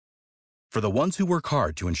For the ones who work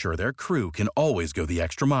hard to ensure their crew can always go the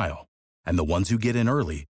extra mile, and the ones who get in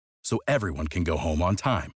early so everyone can go home on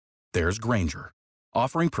time, there's Grainger,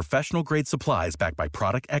 offering professional-grade supplies backed by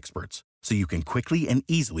product experts so you can quickly and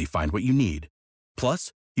easily find what you need.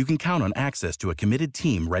 Plus, you can count on access to a committed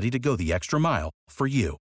team ready to go the extra mile for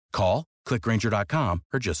you. Call, click Grainger.com,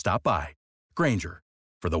 or just stop by. Grainger,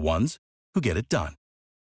 for the ones who get it done.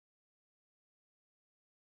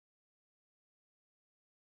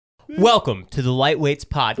 Welcome to the Lightweights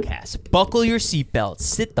Podcast. Buckle your seatbelts,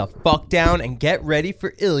 sit the fuck down, and get ready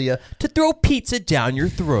for Ilya to throw pizza down your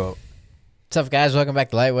throat. What's up, guys? Welcome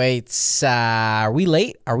back to Lightweights. Are we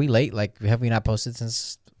late? Like, have we not posted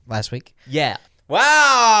since last week? Yeah.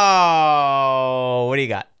 Wow. What do you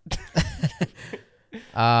got?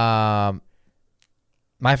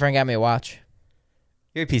 My friend got me a watch.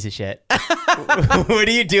 You're a piece of shit. What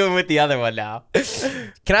are you doing with the other one now?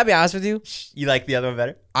 Can I be honest with you? You like the other one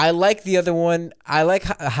better? I like the other one. I like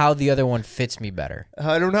how the other one fits me better.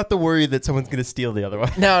 I don't have to worry that someone's going to steal the other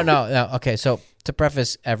one. No. Okay, so to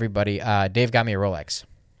preface everybody, Dave got me a Rolex.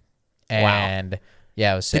 And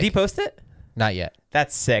yeah, it was sick. Did he post it? Not yet.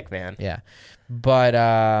 That's sick, man. Yeah. But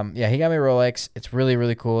yeah, he got me a Rolex. It's really,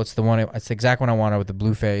 really cool. It's the exact one I wanted with the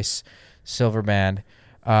blue face, silver band.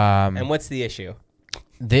 And what's the issue?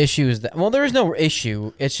 The issue is that, well, there is no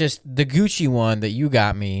issue. It's just the Gucci one that you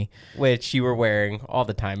got me. Which you were wearing all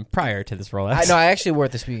the time prior to this Rolex. I actually wore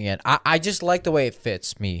it this weekend. I just like the way it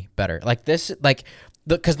fits me better. Like this,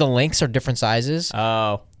 because the links are different sizes.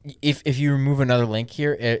 Oh. If you remove another link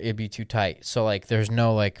here, it'd be too tight. So, like, there's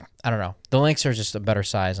no, I don't know. The links are just a better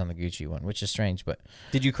size on the Gucci one, which is strange, but.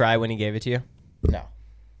 Did you cry when he gave it to you? No.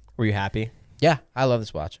 Were you happy? Yeah, I love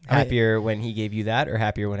this watch. Happier when he gave you that, or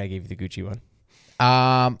happier when I gave you the Gucci one?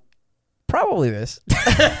 Probably this.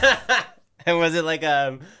 And was it like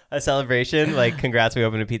a celebration? Like, congrats, we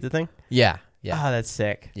opened a pizza thing? Yeah. Oh, that's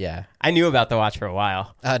sick. Yeah. I knew about the watch for a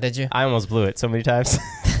while. Did you? I almost blew it so many times.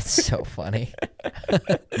 That's so funny.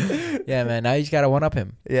 Yeah, man. Now you just gotta one up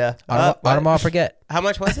him. Yeah. Automobile forget. How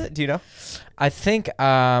much was it? Do you know? I think.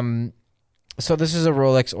 So this is a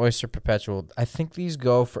Rolex Oyster Perpetual. I think these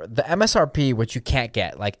go for the MSRP, which you can't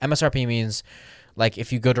get. Like MSRP means, like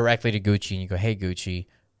if you go directly to Gucci and you go, "Hey Gucci,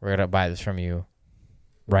 we're gonna buy this from you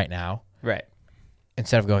right now," Right.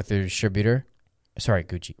 instead of going through a distributor. Sorry,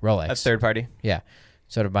 Gucci, Rolex. A third party. Yeah.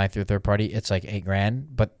 Instead of buying through a third party, it's like $8,000,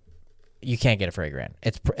 but you can't get it for $8,000.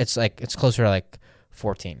 It's closer to like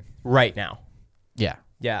 14. Right now. Yeah.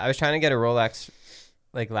 Yeah, I was trying to get a Rolex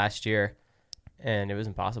like last year, and it was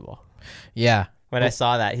impossible. Yeah. When I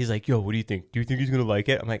saw that, he's like, "Yo, what do you think? Do you think he's gonna like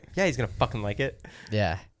it?" I'm like, "Yeah, he's gonna fucking like it."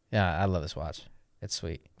 Yeah. Yeah. I love this watch. It's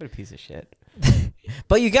sweet. What a piece of shit.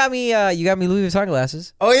 But you got me Louis Vuitton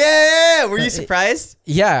glasses. Oh yeah. Were you surprised?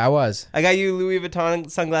 Yeah, I was. I got you Louis Vuitton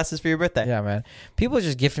sunglasses for your birthday. Yeah, man. People are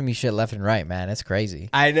just gifting me shit left and right, man. It's crazy.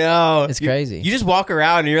 I know. It's crazy. You just walk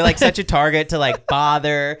around and you're like such a target to like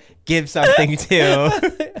bother, give something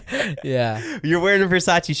to. Yeah. You're wearing a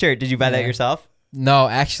Versace shirt. Did you buy that Yeah. yourself? No,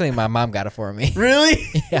 actually, my mom got it for me. Really?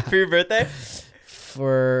 Yeah. For your birthday?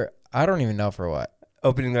 I don't even know for what.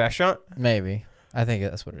 Opening the restaurant? Maybe. I think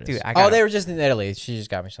that's what it is. Dude, I got they were just in Italy. She just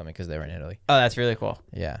got me something because they were in Italy. Oh, that's really cool.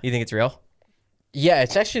 Yeah. You think it's real? Yeah,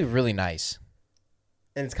 it's actually really nice.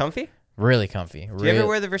 And it's comfy? Really comfy. Do you ever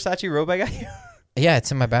wear the Versace robe I got you? Yeah,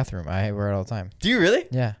 it's in my bathroom. I wear it all the time. Do you really?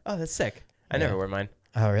 Yeah. Oh, that's sick. I Yeah. never wear mine.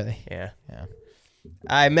 Oh, really? Yeah. Yeah.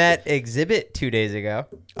 I met Exhibit 2 days ago.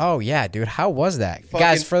 Oh, yeah, dude. How was that? Fucking-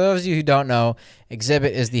 Guys, for those of you who don't know,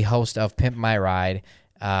 Exhibit is the host of Pimp My Ride,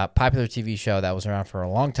 popular TV show that was around for a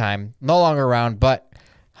long time. No longer around, but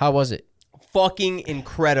how was it? Fucking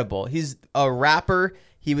incredible. He's a rapper.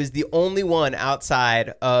 He was the only one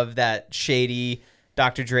outside of that shady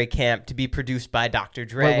Dr. Dre camp to be produced by Dr.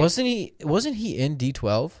 Dre. Wait, wasn't he in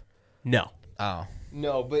D12? No. Oh.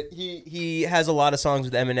 No, but he has a lot of songs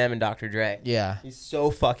with Eminem and Dr. Dre. Yeah. He's so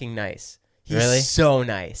fucking nice. He's Really? so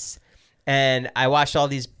nice. And I watched all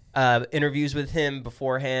these interviews with him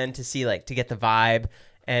beforehand to see, like, to get the vibe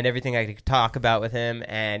and everything I could talk about with him.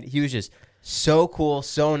 And he was just so cool,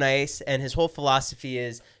 so nice. And his whole philosophy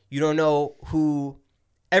is you don't know who...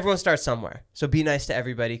 Everyone starts somewhere. So be nice to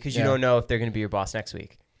everybody because you Yeah. don't know if they're going to be your boss next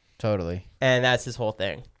week. Totally. And that's his whole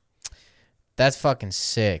thing. That's fucking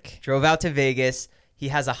sick. Drove out to Vegas. He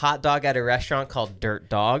has a hot dog at a restaurant called Dirt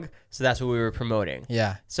Dog. So that's what we were promoting.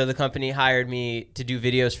 Yeah. So the company hired me to do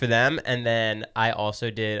videos for them. And then I also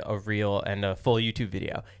did a reel and a full YouTube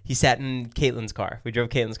video. He sat in Caitlin's car. We drove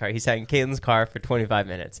Caitlin's car. He sat in Caitlin's car for 25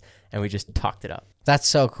 minutes. And we just talked it up. That's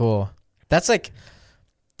so cool. That's like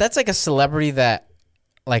a celebrity that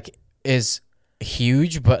like is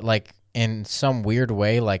huge, but like in some weird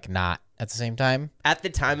way, like not at the same time. At the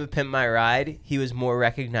time of Pimp My Ride, he was more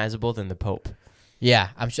recognizable than the Pope. Yeah,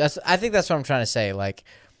 I think that's what I'm trying to say. Like,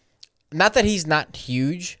 not that he's not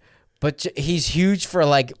huge, but he's huge for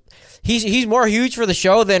like he's more huge for the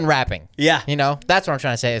show than rapping. Yeah. You know, that's what I'm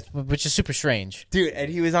trying to say, which is super strange. Dude,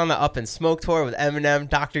 and he was on the Up and Smoke tour with Eminem,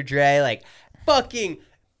 Dr. Dre, like fucking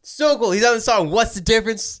so cool. He's on the song What's the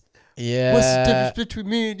Difference? Yeah. What's the difference between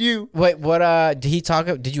me and you? Wait, what did he talk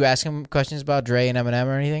did you ask him questions about Dre and Eminem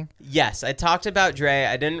or anything? Yes, I talked about Dre.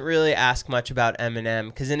 I didn't really ask much about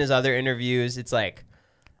Eminem cuz in his other interviews it's like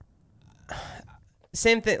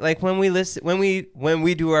same thing, like when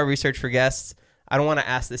we do our research for guests, I don't want to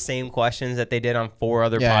ask the same questions that they did on 4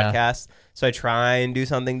 other podcasts. So I try and do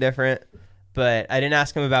something different. But I didn't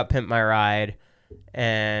ask him about Pimp My Ride,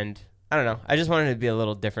 and I don't know. I just wanted it to be a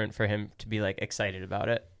little different for him to be like excited about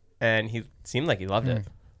it. And he seemed like he loved it.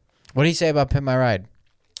 What did he say about Pimp My Ride?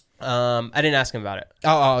 I didn't ask him about it.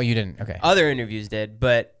 Oh, you didn't. Okay. Other interviews did,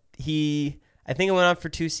 but I think it went on for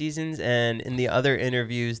 2 seasons, and in the other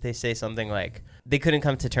interviews, they say something like they couldn't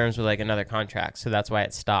come to terms with like another contract, so that's why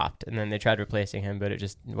it stopped. And then they tried replacing him, but it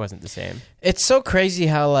just wasn't the same. It's so crazy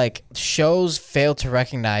how like shows fail to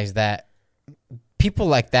recognize that people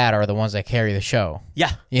like that are the ones that carry the show.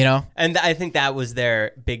 Yeah. You know? And I think that was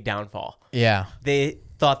their big downfall. Yeah. They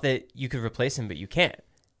thought that you could replace him, but you can't.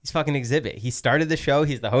 He's fucking Exhibit. He started the show.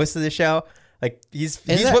 He's the host of the show. Like he's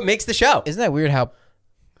what makes the show. Isn't that weird how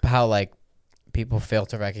like people fail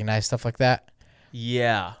to recognize stuff like that?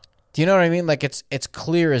 Yeah. Do you know what I mean? Like it's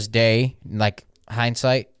clear as day, like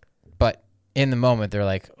hindsight, but in the moment they're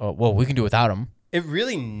like, "Oh, well, we can do without him." It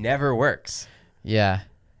really never works. Yeah.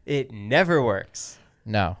 It never works.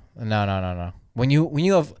 No. When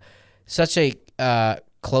you have such a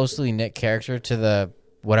closely knit character to the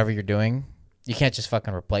whatever you're doing, you can't just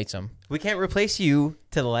fucking replace him. We can't replace you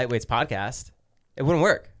to the Lightweights podcast. It wouldn't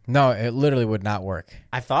work. No, it literally would not work.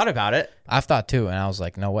 I've thought about it. I've thought too, and I was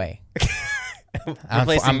like, no way.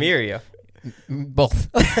 Replacing me or you? Both.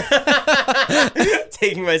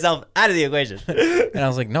 Taking myself out of the equation. And I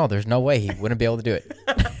was like, no, there's no way he wouldn't be able to do it.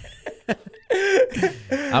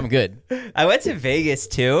 I'm good. I went to Vegas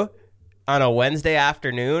too on a Wednesday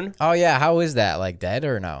afternoon. Oh, yeah. How is that? Like dead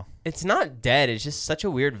or no? It's not dead. It's just such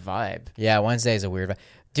a weird vibe. Yeah, Wednesday is a weird vibe.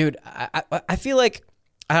 Dude, I feel like,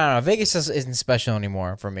 I don't know, Vegas isn't special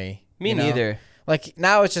anymore for me. Me neither. Like,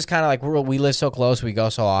 now it's just kind of like we live so close, we go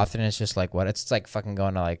so often, it's just like, what? It's like fucking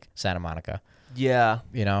going to, like, Santa Monica. Yeah.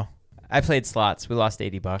 You know? I played slots. We lost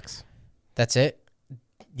 $80. That's it?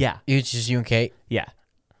 Yeah. It's just you and Kate? Yeah.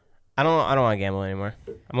 I don't want to gamble anymore.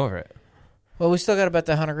 I'm over it. Well, we still got to bet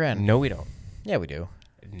the $100,000. No, we don't. Yeah, we do.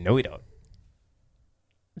 No, we don't.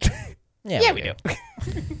 Yeah, we do.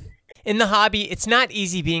 In the hobby, it's not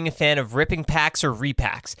easy being a fan of ripping packs or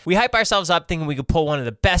repacks. We hype ourselves up thinking we could pull one of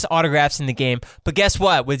the best autographs in the game, but guess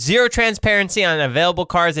what? With zero transparency on available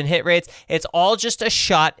cards and hit rates, it's all just a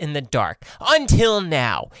shot in the dark. Until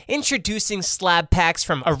now. Introducing slab packs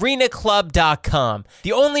from arenaclub.com,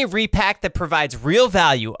 the only repack that provides real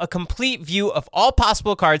value, a complete view of all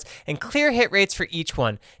possible cards, and clear hit rates for each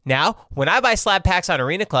one. Now, when I buy slab packs on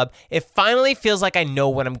Arena Club, it finally feels like I know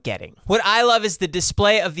what I'm getting. What I love is the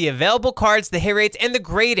display of the available cards, the hit rates, and the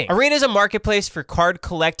grading. Arena is a marketplace for card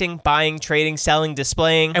collecting, buying, trading, selling,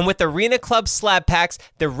 displaying, and with Arena Club slab packs,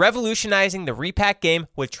 they're revolutionizing the repack game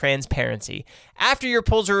with transparency. After your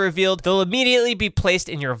pulls are revealed, they'll immediately be placed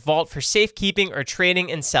in your vault for safekeeping or trading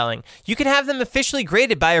and selling. You can have them officially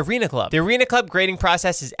graded by Arena Club. The Arena Club grading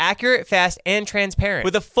process is accurate, fast, and transparent,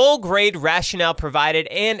 with a full grade rationale provided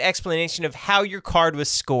and explanation of how your card was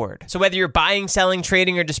scored. So whether you're buying, selling,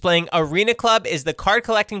 trading, or displaying, Arena Club is the card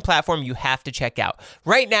collecting platform you have to check out.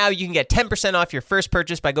 Right now, you can get 10% off your first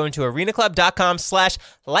purchase by going to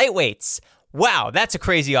arenaclub.com/lightweights. Wow, that's a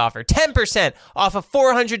crazy offer. 10% off a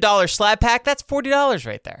 $400 slab pack. That's $40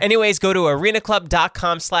 right there. Anyways, go to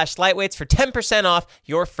arenaclub.com/lightweights for 10% off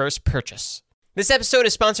your first purchase. This episode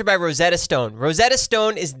is sponsored by Rosetta Stone. Rosetta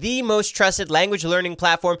Stone is the most trusted language learning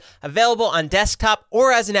platform available on desktop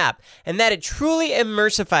or as an app, and that it truly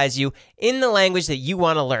immersifies you in the language that you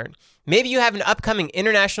want to learn. Maybe you have an upcoming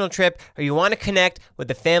international trip or you want to connect with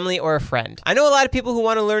a family or a friend. I know a lot of people who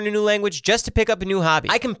want to learn a new language just to pick up a new hobby.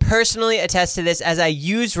 I can personally attest to this as I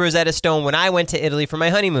used Rosetta Stone when I went to Italy for my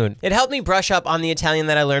honeymoon. It helped me brush up on the Italian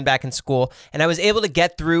that I learned back in school, and I was able to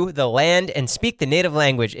get through the land and speak the native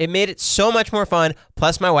language. It made it so much more fun,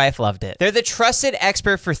 plus my wife loved it. They're the trusted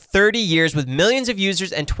expert for 30 years with millions of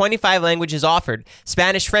users and 25 languages offered.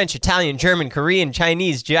 Spanish, French, Italian, German, Korean,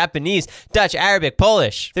 Chinese, Japanese, Dutch, Arabic,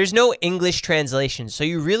 Polish. There's no no English translation, so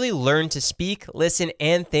you really learn to speak, listen,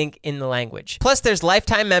 and think in the language. Plus, there's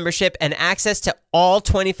lifetime membership and access to all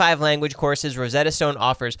 25 language courses Rosetta Stone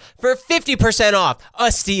offers for 50% off.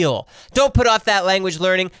 A steal. Don't put off that language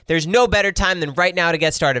learning. There's no better time than right now to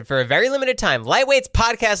get started. For a very limited time, Lightweight's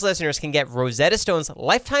podcast listeners can get Rosetta Stone's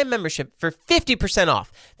lifetime membership for 50%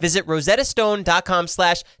 off. Visit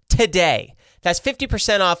rosettastone.com/today. That's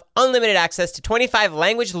 50% off unlimited access to 25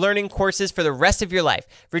 language learning courses for the rest of your life.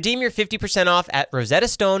 Redeem your 50% off at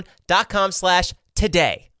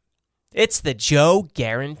rosettastone.com/today. It's the Joe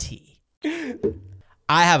guarantee.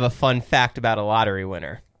 I have a fun fact about a lottery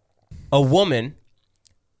winner. A woman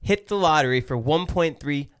hit the lottery for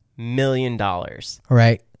 $1.3 million.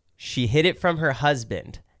 Right. She hid it from her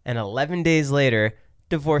husband, and 11 days later,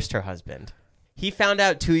 divorced her husband. He found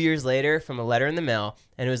out 2 years later from a letter in the mail,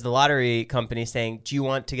 and it was the lottery company saying, do you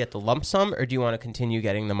want to get the lump sum or do you want to continue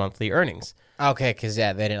getting the monthly earnings? Okay, because,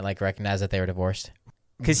 they didn't, recognize that they were divorced.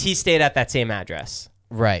 Because he stayed at that same address.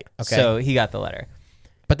 Right, okay. So he got the letter.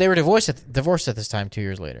 But they were divorced at this time 2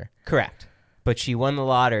 years later. Correct. But she won the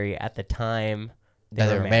lottery at the time they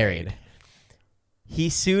were married. He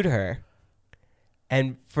sued her,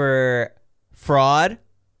 and for fraud,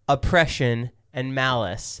 oppression, and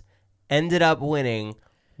malice, ended up winning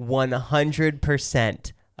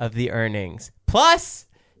 100% of the earnings. Plus,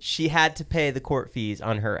 she had to pay the court fees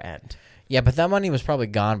on her end. Yeah, but that money was probably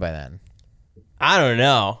gone by then. I don't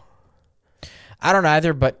know. I don't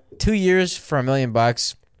either, but 2 years for $1 million,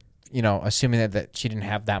 assuming that she didn't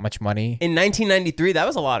have that much money. In 1993, that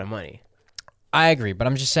was a lot of money. I agree, but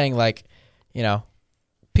I'm just saying,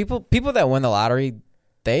 people that win the lottery,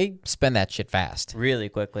 they spend that shit fast. Really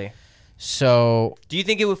quickly. So, do you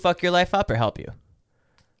think it would fuck your life up or help you?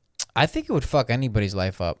 I think it would fuck anybody's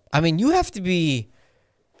life up. I mean, you have to be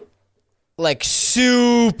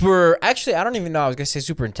super. Actually, I don't even know. I was gonna say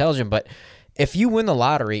super intelligent, but if you win the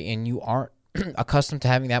lottery and you aren't accustomed to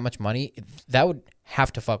having that much money, that would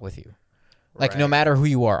have to fuck with you. Right. No matter who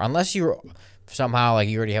you are, unless you're somehow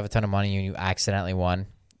you already have a ton of money and you accidentally won,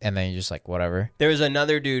 and then you're just whatever. There was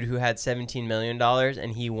another dude who had $17 million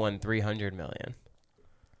and he won $300 million.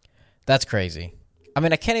 That's crazy. I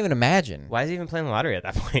mean, I can't even imagine. Why is he even playing the lottery at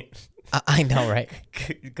that point? I know, right?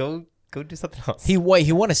 Go do something else. He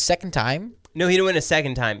won a second time? No, he didn't win a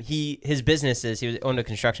second time. His businesses, he owned a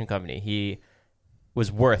construction company. He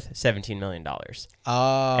was worth $17 million.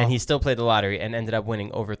 Oh. And he still played the lottery and ended up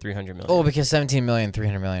winning over $300 million. Oh, because 17 million,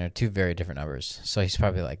 300 million are two very different numbers. So he's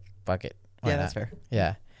probably fuck it. Yeah, that's fair.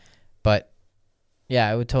 Yeah. But,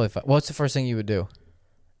 yeah, it would totally fuck. What's the first thing you would do?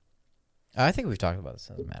 I think we've talked about this.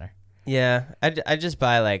 Doesn't matter. Yeah, I'd just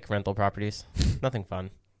buy rental properties. Nothing fun.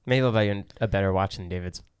 Maybe I'll buy you a better watch than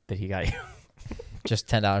David's that he got you. Just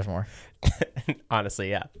 $10 more. Honestly,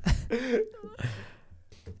 yeah.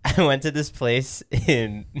 I went to this place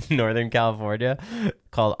in Northern California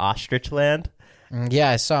called Ostrich Land. Yeah,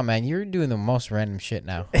 I saw, man. You're doing the most random shit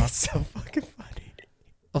now. Huh? It's so fucking funny.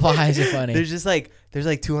 Why is it funny? There's just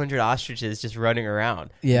there's 200 ostriches just running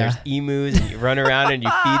around. Yeah. There's emus and you run around and you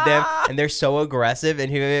feed them and they're so aggressive. And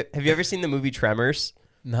have you ever seen the movie Tremors?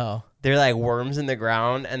 No. They're like worms in the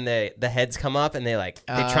ground and the heads come up and they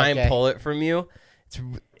try and pull it from you.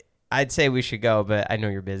 I'd say we should go, but I know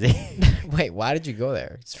you're busy. Wait, why did you go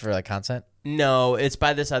there? It's for content? No, it's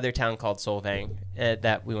by this other town called Solvang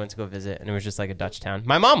that we went to go visit, and it was just a Dutch town.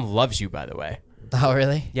 My mom loves you, by the way. Oh,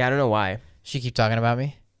 really? Yeah, I don't know why. She keep talking about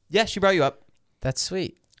me? Yeah, she brought you up. That's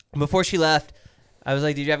sweet. Before she left, I was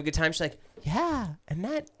like, did you have a good time? She's like, yeah, and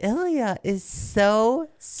that Ilya is so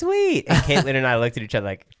sweet. And Caitlin and I looked at each other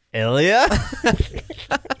like, Ilya?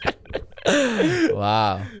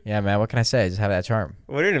 Wow. Yeah, man, what can I say? I just have that charm.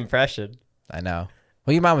 What an impression. I know.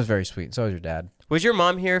 Well, your mom was very sweet, and so was your dad. Was your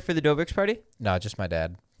mom here for the Dobrik's party? No, just my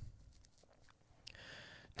dad.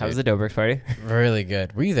 How was the Dobrik's party? Really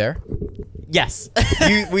good. Were you there? Yes.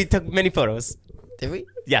 We took many photos. Did we?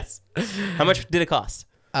 Yes. How much did it cost?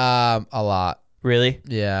 A lot. Really?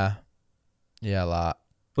 Yeah. Yeah, a lot.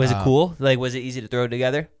 Was it cool? Was it easy to throw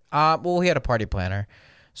together? Well, we had a party planner.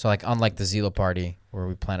 So, unlike the Zila party where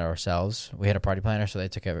we plan it ourselves, we had a party planner, so they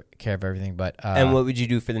took care of everything. But and what would you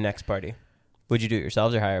do for the next party? Would you do it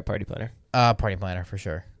yourselves or hire a party planner? Party planner, for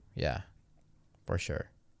sure. Yeah. For sure.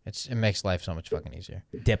 It makes life so much fucking easier.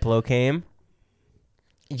 Diplo came?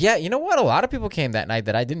 Yeah, you know what? A lot of people came that night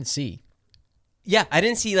that I didn't see. Yeah, I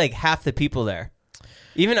didn't see half the people there.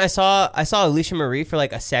 Even I saw Alicia Marie for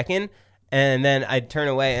a second, and then I'd turn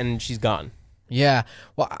away and she's gone. Yeah.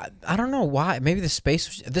 Well, I don't know why. Maybe the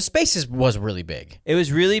space was really big. It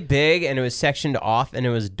was really big and it was sectioned off and it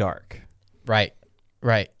was dark. Right.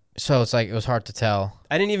 So it's like it was hard to tell.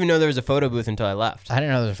 I didn't even know there was a photo booth until I left. I didn't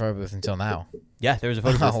know there was a photo booth until now. Yeah, there was a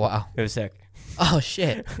photo booth. Oh, wow. It was sick. Oh,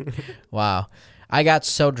 shit. Wow. I got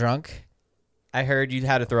so drunk. I heard you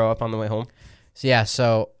had to throw up on the way home. So, yeah,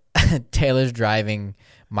 so Taylor's driving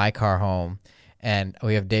my car home, and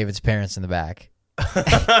we have David's parents in the back.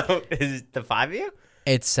 Is it the 5 of you?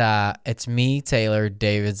 It's me, Taylor,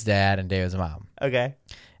 David's dad, and David's mom. Okay.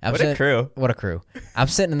 I'm What a crew. What a crew. I'm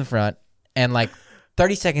sitting in the front, and like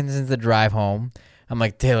 30 seconds into the drive home, I'm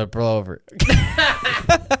like, Taylor, pull over.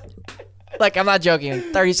 Like, I'm not joking.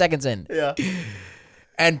 30 seconds in. Yeah.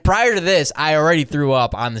 And prior to this, I already threw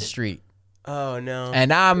up on the street. Oh, no. And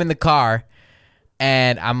now I'm in the car,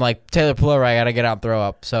 and I'm like, Taylor, pull over. I got to get out and throw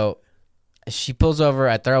up. So she pulls over.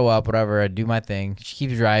 I throw up, whatever. I do my thing. She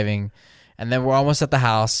keeps driving. And then we're almost at the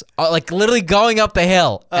house, like literally going up the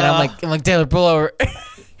hill. And I'm like, Taylor, pull over.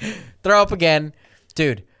 Throw up again.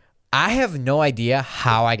 Dude, I have no idea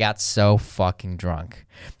how I got so fucking drunk.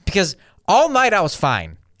 Because all night I was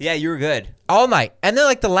fine. Yeah, you were good. All night. And then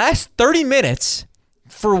like the last 30 minutes,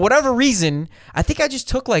 for whatever reason, I think I just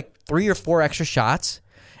took like 3 or 4 extra shots.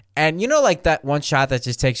 And you know like that one shot that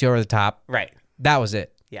just takes you over the top? Right. That was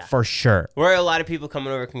it. Yeah. For sure. Were a lot of people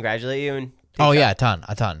coming over to congratulate you? And Oh, yeah, a ton.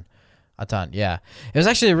 Yeah, it was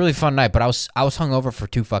actually a really fun night, but I was hungover for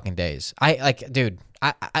 2 fucking days. I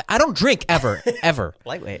don't drink ever, ever.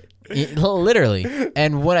 Lightweight. Literally.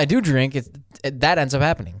 And when I do drink, that ends up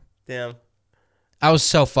happening. Damn. I was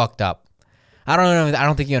so fucked up. I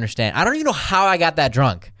don't think you understand. I don't even know how I got that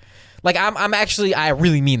drunk. Like I'm actually, I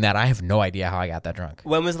really mean that. I have no idea how I got that drunk.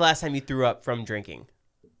 When was the last time you threw up from drinking?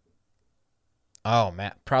 Oh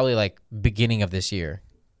man, probably like beginning of this year.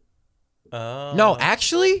 Oh. No,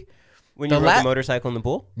 actually. When you rode the motorcycle in the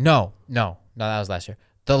pool? No, that was last year.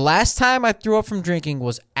 The last time I threw up from drinking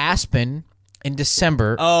was Aspen in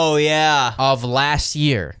December Oh, yeah. of last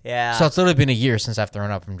year. Yeah. So it's literally been a year since I've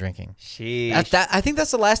thrown up from drinking. Sheesh. I think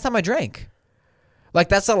that's the last time I drank. Like,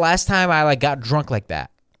 that's the last time I, like, got drunk like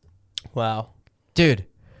that. Wow. Dude.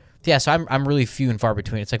 Yeah, so I'm really few and far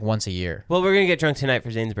between. It's like once a year. Well, we're going to get drunk tonight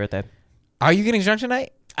for Zane's birthday. Are you getting drunk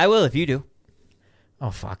tonight? I will if you do.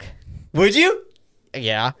 Oh, fuck. Would you?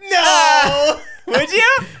 Yeah. No. Would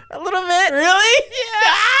you? A little bit. Really?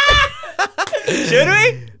 Yeah. Should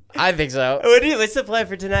we? I think so. What's the plan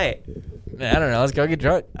for tonight? I don't know. Let's go get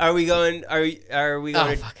drunk. Are we going? Are we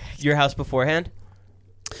going to your house beforehand?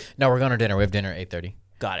 No, we're going to dinner. We have dinner at 8:30.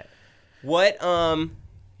 Got it. What?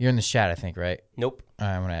 You're in the chat, I think, right? Nope. All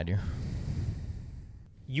right, I'm going to add you.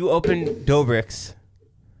 You opened Dobrik's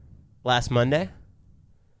last Monday,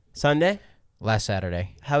 Sunday. Last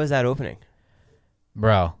Saturday. How was that opening?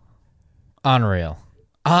 Bro. Unreal.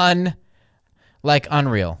 Unreal.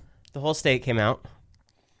 The whole state came out.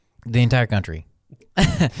 The entire country.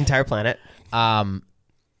 Entire planet.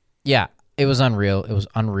 Yeah, it was unreal. It was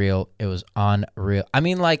unreal. I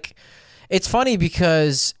mean, like, it's funny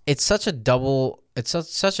because it's such a double-sided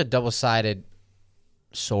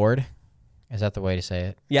sword. Is that the way to say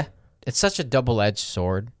it? Yeah. It's such a double-edged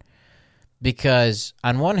sword because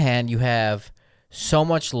on one hand you have so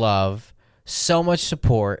much love, so much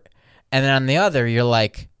support, and then on the other you're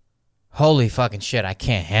like, holy fucking shit, I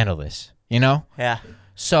can't handle this, you know? Yeah.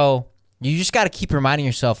 So you just got to keep reminding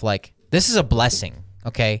yourself, like, this is a blessing,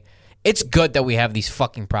 okay? It's good that we have these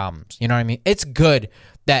fucking problems, you know what I mean? It's good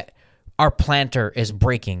that our planter is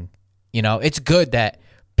breaking, you know? It's good that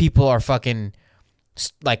people are fucking,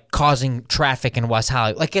 like, causing traffic in West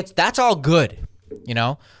Hollywood. Like, that's all good, you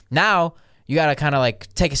know? Now you got to kind of,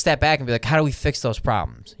 like, take a step back and be like, how do we fix those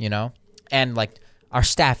problems, you know? And, like, our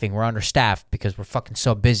staffing, we're understaffed because we're fucking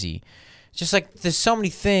so busy. It's just, like, there's so many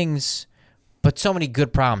things, but so many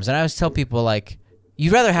good problems. And I always tell people, like,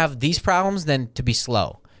 you'd rather have these problems than to be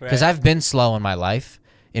slow. Because I've been slow in my life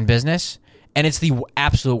in business, and it's the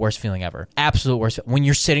absolute worst feeling ever. Absolute worst. When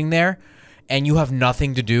you're sitting there and you have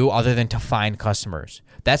nothing to do other than to find customers.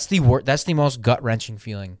 That's the most gut-wrenching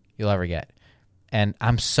feeling you'll ever get. And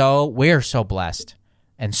we're so blessed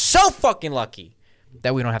and so fucking lucky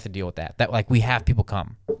that we don't have to deal with that. That, like, we have people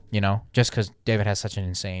come, you know, just because David has such an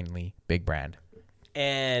insanely big brand.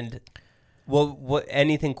 And what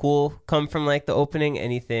anything cool come from, like, the opening?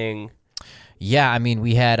 Anything? Yeah, I mean,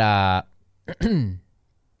 we had that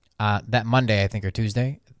Monday, I think, or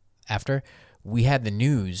Tuesday after, we had the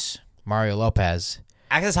news, Mario Lopez.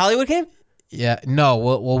 Access Hollywood came? Yeah, no,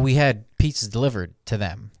 well, we had pizzas delivered to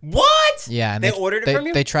them. What? Yeah. And they ordered it from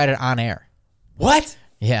you? They tried it on air. What?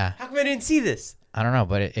 Yeah. How come I didn't see this? I don't know,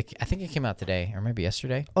 but I think it came out today, or maybe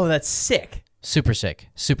yesterday. Oh, that's sick. Super sick.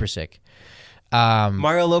 Super sick.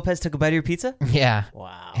 Mario Lopez took a bite of your pizza? Yeah.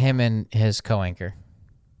 Wow. Him and his co-anchor.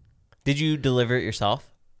 Did you deliver it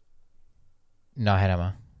yourself? No, I had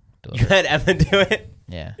Emma. You had Emma do it?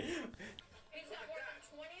 Yeah.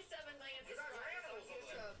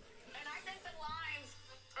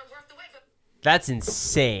 That's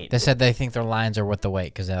insane. They said they think their lines are worth the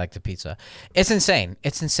wait because they like the pizza. It's insane.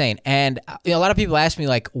 It's insane. And a lot of people ask me,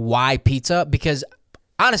 like, why pizza? Because,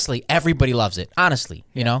 honestly, everybody loves it. Honestly,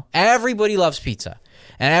 you know? Everybody loves pizza.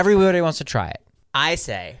 And everybody wants to try it. I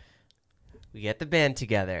say, we get the band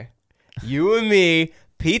together. You and me,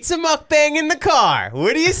 pizza mukbang in the car.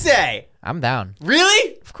 What do you say? I'm down.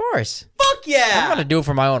 Really? Of course. Fuck yeah. I'm going to do it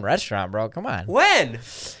for my own restaurant, bro. Come on. When?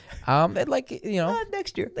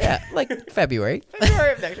 Next year. year. Yeah, like February.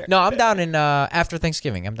 February of next year. No, I'm down in after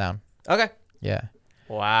Thanksgiving. I'm down. Okay. Yeah.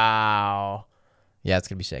 Wow. Yeah, it's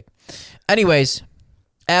gonna be sick. Anyways,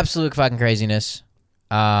 absolute fucking craziness.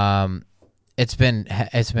 It's been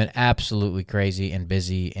absolutely crazy and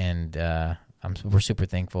busy, and we're super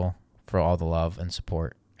thankful for all the love and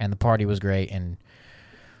support. And the party was great, and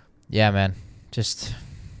yeah, man, just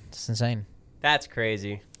insane. That's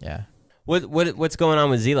crazy. Yeah. What's going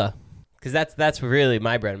on with Zila? Because that's really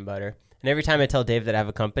my bread and butter. And every time I tell Dave that I have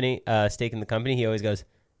a company, stake in the company, he always goes,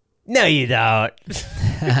 "No, you don't."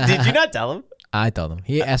 Did you not tell him? I told him.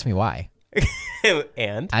 He asked me why.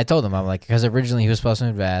 And I told him, I'm like, because originally he was supposed to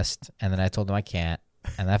invest, and then I told him I can't,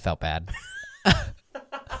 and that felt bad.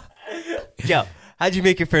 Joe, how'd you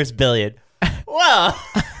make your first $1 billion? Well,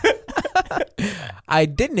 I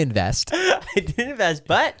didn't invest. I didn't invest,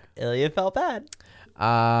 but Ilya felt bad.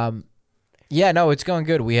 Yeah, no, it's going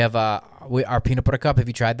good. We have our peanut butter cup. Have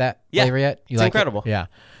you tried that flavor yet? You it's incredible. Yeah.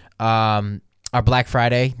 Our Black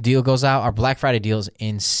Friday deal goes out. Our Black Friday deal is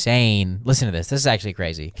insane. Listen to this. This is actually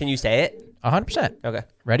crazy. Can you say it? 100%. Okay.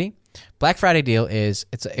 Ready? Black Friday deal is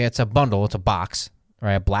it's a bundle. It's a box,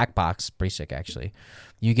 right? A black box. Pretty sick, actually.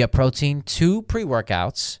 You get protein, 2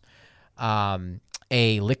 pre-workouts,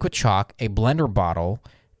 a liquid chalk, a blender bottle,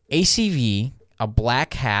 ACV, a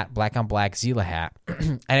black hat, black on black Zila hat,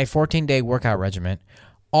 and a 14-day workout regimen.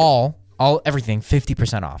 Everything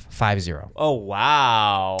 50% off, 50. Oh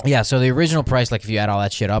wow. Yeah, so the original price, like if you add all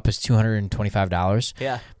that shit up, is $225.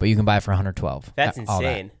 Yeah. But you can buy it for $112. That's All that.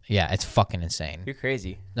 insane. Yeah, it's fucking insane. You're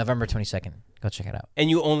crazy. November 22nd. Go check it out.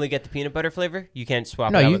 And you only get the peanut butter flavor? You can't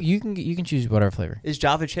swap No, it out you can choose whatever flavor. Is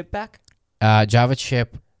Java Chip back? Java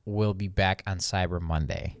Chip will be back on Cyber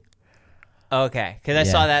Monday. Okay, because I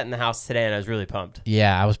saw that in the house today, and I was really pumped.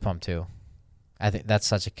 Yeah, I was pumped too. I think that's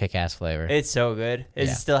such a kick-ass flavor. It's so good. Does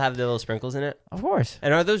it still have the little sprinkles in it? Of course.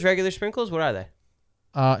 And are those regular sprinkles? What are they?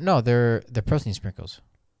 No, they're protein sprinkles.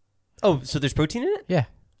 Oh, so there's protein in it? Yeah.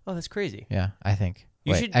 Oh, that's crazy. Yeah, I think.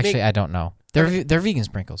 You should actually, I don't know. They're vegan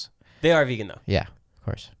sprinkles. They are vegan, though. Yeah, of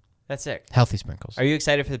course. That's sick. Healthy sprinkles. Are you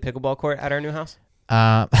excited for the pickleball court at our new house?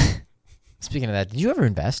 Speaking of that, did you ever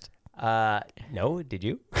invest? No. Did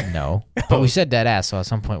you? No. But we said dead ass, so at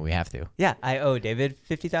some point we have to. Yeah, I owe David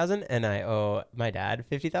 $50,000, and I owe my dad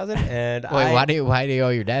 $50,000. And wait, why do you owe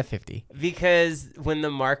your dad $50,000? Because when the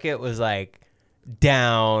market was like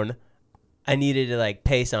down, I needed to like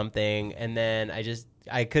pay something, and then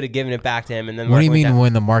I could have given it back to him. And then what do you mean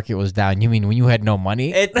when the market was down? You mean when you had no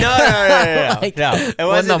money? No. Like, no. It when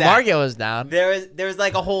wasn't the market was down. There was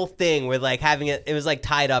like a whole thing with like having it was like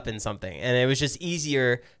tied up in something, and it was just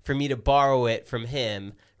easier for me to borrow it from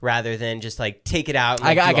him rather than just like take it out.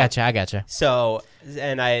 And, I gotcha. So,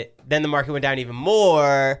 and then the market went down even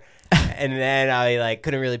more, and then I like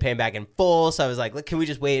couldn't really pay him back in full. So I was like, look, can we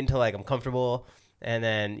just wait until like I'm comfortable? And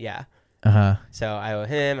then yeah. So I owe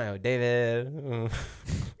him. I owe David.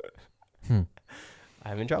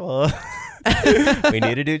 I'm in trouble. We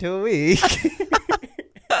need to do 2 a week.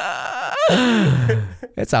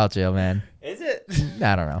 It's all chill, man. Is it?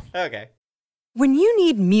 I don't know. Okay. When you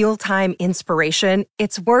need mealtime inspiration,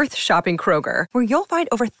 it's worth shopping Kroger, where you'll find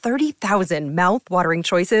over 30,000 mouth-watering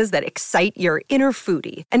choices that excite your inner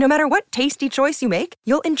foodie. And no matter what tasty choice you make,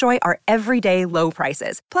 you'll enjoy our everyday low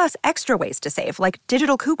prices, plus extra ways to save, like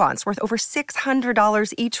digital coupons worth over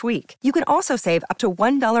 $600 each week. You can also save up to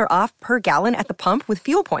 $1 off per gallon at the pump with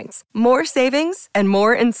fuel points. More savings and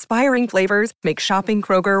more inspiring flavors make shopping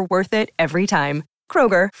Kroger worth it every time.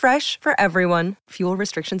 Kroger, fresh for everyone. Fuel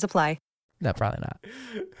restrictions apply. No, probably not.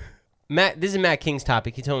 Matt, this is Matt King's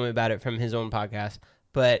topic. He told me about it from his own podcast.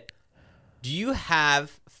 But do you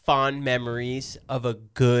have fond memories of a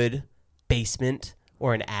good basement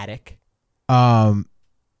or an attic?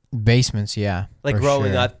 Basements, yeah. Like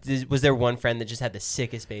growing up, was there one friend that just had the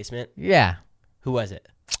sickest basement? Yeah. Who was it?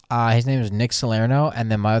 His name is Nick Salerno,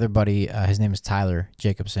 and then my other buddy, his name is Tyler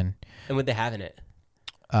Jacobson. And what they have in it?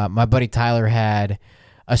 My buddy Tyler had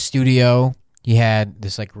a studio. He had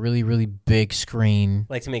this like really, really big screen.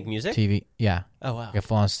 Like to make music? TV. Yeah. Oh, wow. Like a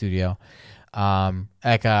full-on studio.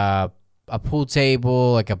 like a pool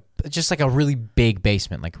table, like just like a really big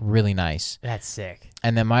basement, like really nice. That's sick.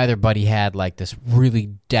 And then my other buddy had like this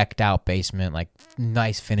really decked out basement, like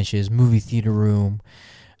nice finishes, movie theater room.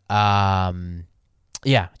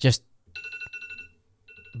 Yeah, just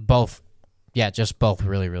both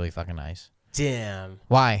really, really fucking nice. Damn.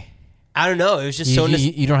 Why? I don't know. It was just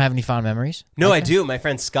You don't have any fond memories? No, Okay. I do. My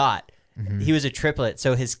friend Scott, he was a triplet,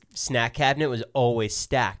 so his snack cabinet was always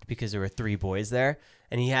stacked because there were 3 boys there.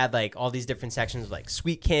 And he had like all these different sections of like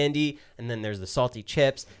sweet candy, and then there's the salty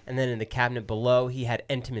chips, and then in the cabinet below he had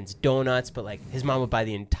Entenmann's donuts, but like his mom would buy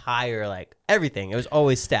the entire like everything. It was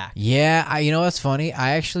always stacked. Yeah, you know what's funny?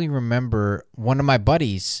 I actually remember one of my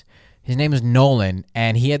buddies. His name was Nolan,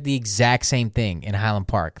 and he had the exact same thing in Highland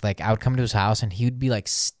Park. Like, I would come to his house, and he would be, like,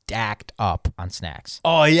 stacked up on snacks.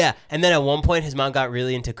 Oh, yeah. And then at one point, his mom got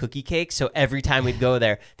really into cookie cake, so every time we'd go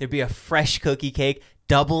there, there'd be a fresh cookie cake,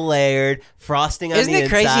 double layered, frosting on Isn't the it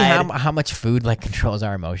crazy inside. how much food, like, controls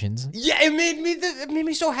our emotions? Yeah, it made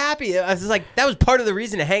me so happy. I was like, that was part of the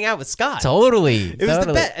reason to hang out with Scott. Totally. It was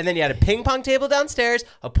the best. And then you had a ping pong table downstairs,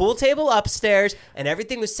 a pool table upstairs, and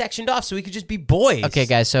everything was sectioned off so we could just be boys. Okay,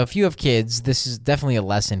 guys, so if you have kids, this is definitely a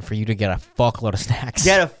lesson for you to get a fuckload of snacks.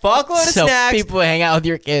 Get a fuckload of so snacks. people hang out with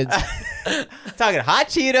your kids. Talking hot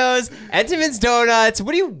Cheetos, Entenmann's donuts.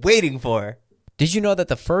 What are you waiting for? Did you know that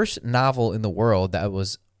the first novel in the world that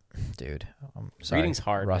was... Dude, I'm sorry. Reading's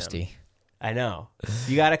hard, Rusty. man. I know.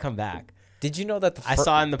 You got to come back. Did you know that I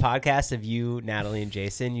saw in the podcast of you, Natalie, and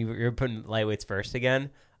Jason, you're putting lightweights first again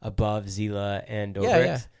above Zila and Dobrik's.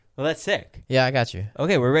 Yeah. Well, that's sick. Yeah, I got you.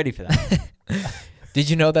 Okay, we're ready for that. Did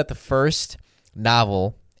you know that the first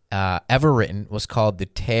novel ever written was called The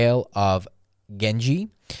Tale of Genji?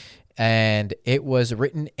 And it was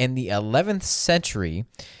written in the 11th century.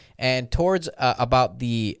 And towards about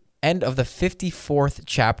the end of the 54th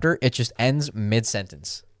chapter, it just ends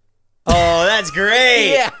mid-sentence. Oh, that's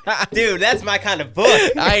great. Yeah. Dude, that's my kind of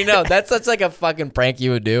book. I know. That's such like a fucking prank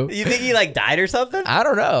you would do. You think he like died or something? I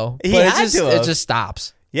don't know. He But had to have. it just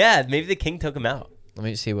stops. Yeah, maybe the king took him out. Let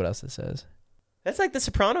me see what else it says. That's like the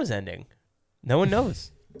Sopranos ending. No one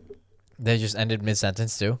knows. They just ended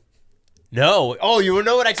mid-sentence too? No. Oh, you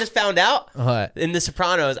know what I just found out? What? In the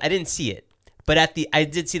Sopranos, I didn't see it, but I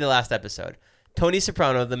did see the last episode. Tony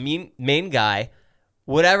Soprano, the main guy,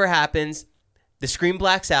 whatever happens, the screen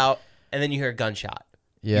blacks out, and then you hear a gunshot.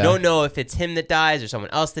 Yeah. You don't know if it's him that dies or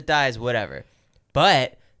someone else that dies, whatever.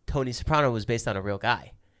 But Tony Soprano was based on a real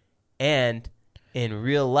guy. And in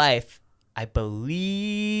real life, I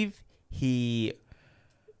believe he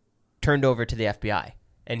turned over to the FBI,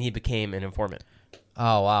 and he became an informant.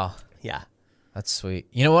 Oh, wow. Yeah. That's sweet.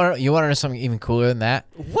 You know what? You want to know something even cooler than that?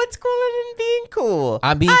 What's cooler than being cool?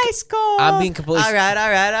 I'm being Ice cold. I'm being completely. All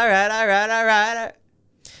right.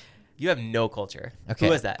 You have no culture. Okay.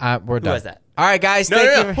 Who was that? We're done. Who was that? All right, guys. No.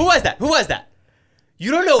 thank you. Who was that?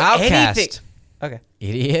 You don't know Outcast. anything. Okay.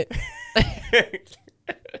 Idiot.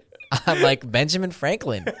 I'm like Benjamin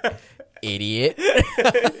Franklin. Idiot.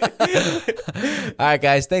 All right,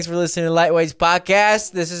 guys. Thanks for listening to Lightweights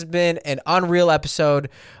Podcast. This has been an unreal episode.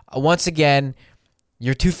 Once again,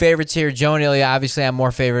 your two favorites here, Joe and Ilya. Obviously, I'm more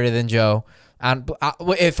favorited than Joe.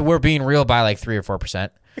 If we're being real by like 3 or 4%.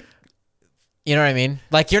 You know what I mean?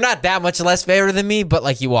 Like, you're not that much less favored than me, but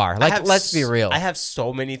like you are. Like, let's be real. I have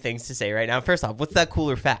so many things to say right now. First off, what's that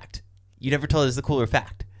cooler fact? You never told us the cooler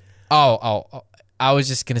fact. Oh. I was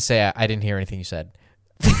just going to say I didn't hear anything you said.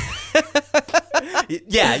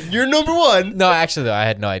 Yeah, you're number one. No, actually, though, I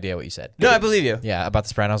had no idea what you said. No, I believe you. Yeah, about The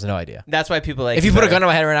Sopranos, no idea. That's why people like. If you put a gun to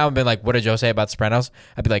my head right now and been like, what did Joe say about The Sopranos?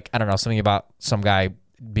 I'd be like, I don't know, something about some guy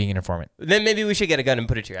being an informant. Then maybe we should get a gun and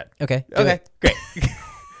put it to your head. Okay. Okay, great.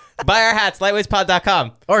 Buy our hats,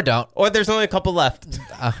 lightweightspod.com. Or don't. Or there's only a couple left.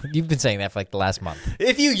 You've been saying that for like the last month.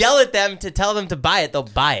 If you yell at them to tell them to buy it, they'll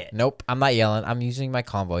buy it. Nope, I'm not yelling. I'm using my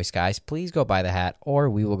calm voice, guys. Please go buy the hat or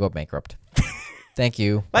we will go bankrupt. Thank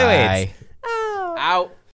you. Lightweights. Bye. Out.